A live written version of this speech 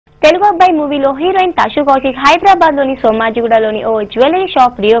తెలుగు అబ్బాయి మూవీలో హీరోయిన్ తషు కౌశిక్ హైదరాబాద్ లోని సోమాజిగూడలోని ఓ జ్యువెలరీ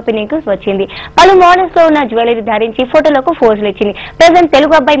షాప్ రీఓపెనింగ్ కు వచ్చింది. పలు మోడల్స్ లో ఉన్న జ్యువెలరీ ధరించి ఫోటోలకు పోజులు ఇచ్చింది. ప్రెజెంట్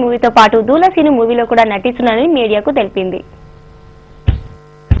తెలుగు అబ్బాయి మూవీతో పాటు దూలసీను మూవీలో కూడా నటిస్తున్నానని మీడియాకు తెలిపింది.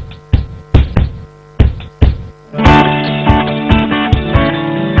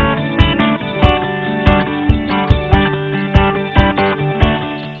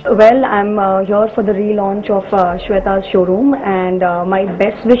 Well, I'm here for the relaunch of Shweta's showroom, and my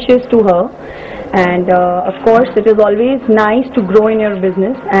best wishes to her. And of course, it is always nice to grow in your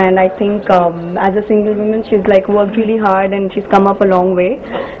business, and I think as a single woman, she's like worked really hard and she's come up a long way.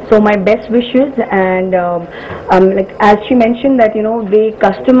 So my best wishes, and like as she mentioned that they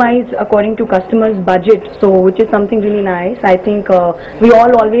customize according to customers' budget, so which is something really nice. I think we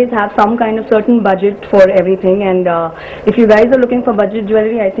all always have some kind of certain budget for everything, and if you guys are looking for budget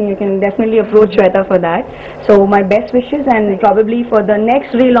jewelry, I think you can definitely approach Shweta for that. So my best wishes, and probably for the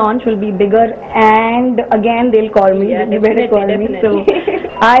next relaunch will be bigger, and again they'll call me. Yeah, you better call me. So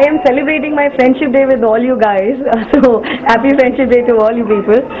I am celebrating my friendship day with all you guys. So happy friendship day to all you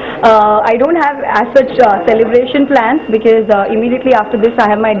people. I don't have as such celebration plans because immediately after this I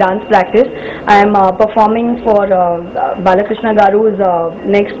have my dance practice. I am performing for Balakrishna Garu's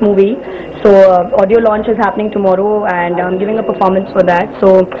next movie. So audio launch is happening tomorrow, and I'm giving a performance for that. So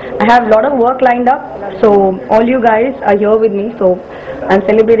I have a lot of work lined up. So all you guys are here with me. So I'm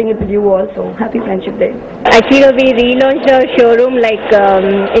celebrating it with you all. So happy friendship day. Actually, we relaunched our showroom like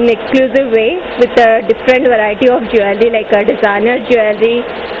in exclusive way with a different variety of jewelry, like designer jewelry,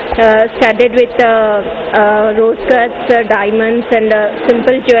 studded with rose cuts, diamonds, and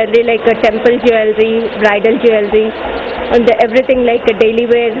simple jewelry like temple jewelry, bridal jewelry, and everything like a daily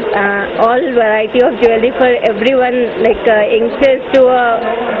wear, all variety of jewelry for everyone, like youngsters to a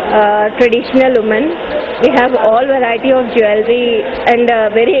traditional woman. We have all variety of jewelry and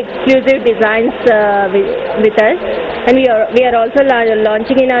very exclusive designs with us, and we are also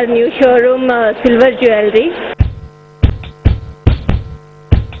launching in our new showroom silver jewelry.